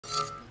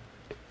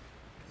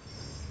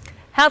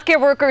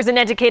Healthcare workers and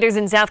educators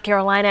in South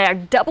Carolina are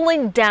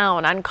doubling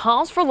down on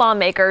calls for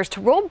lawmakers to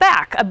roll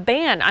back a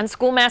ban on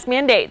school mask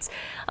mandates.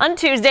 On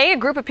Tuesday, a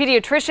group of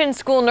pediatricians,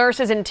 school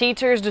nurses, and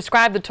teachers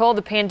described the toll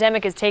the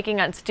pandemic is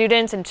taking on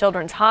students and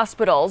children's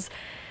hospitals.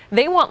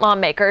 They want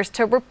lawmakers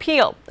to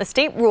repeal a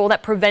state rule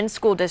that prevents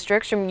school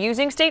districts from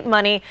using state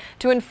money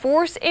to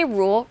enforce a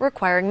rule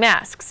requiring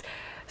masks.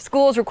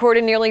 Schools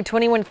recorded nearly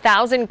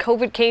 21,000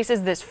 COVID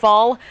cases this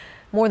fall.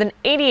 More than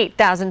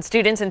 88,000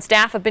 students and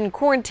staff have been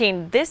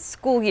quarantined this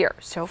school year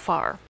so far.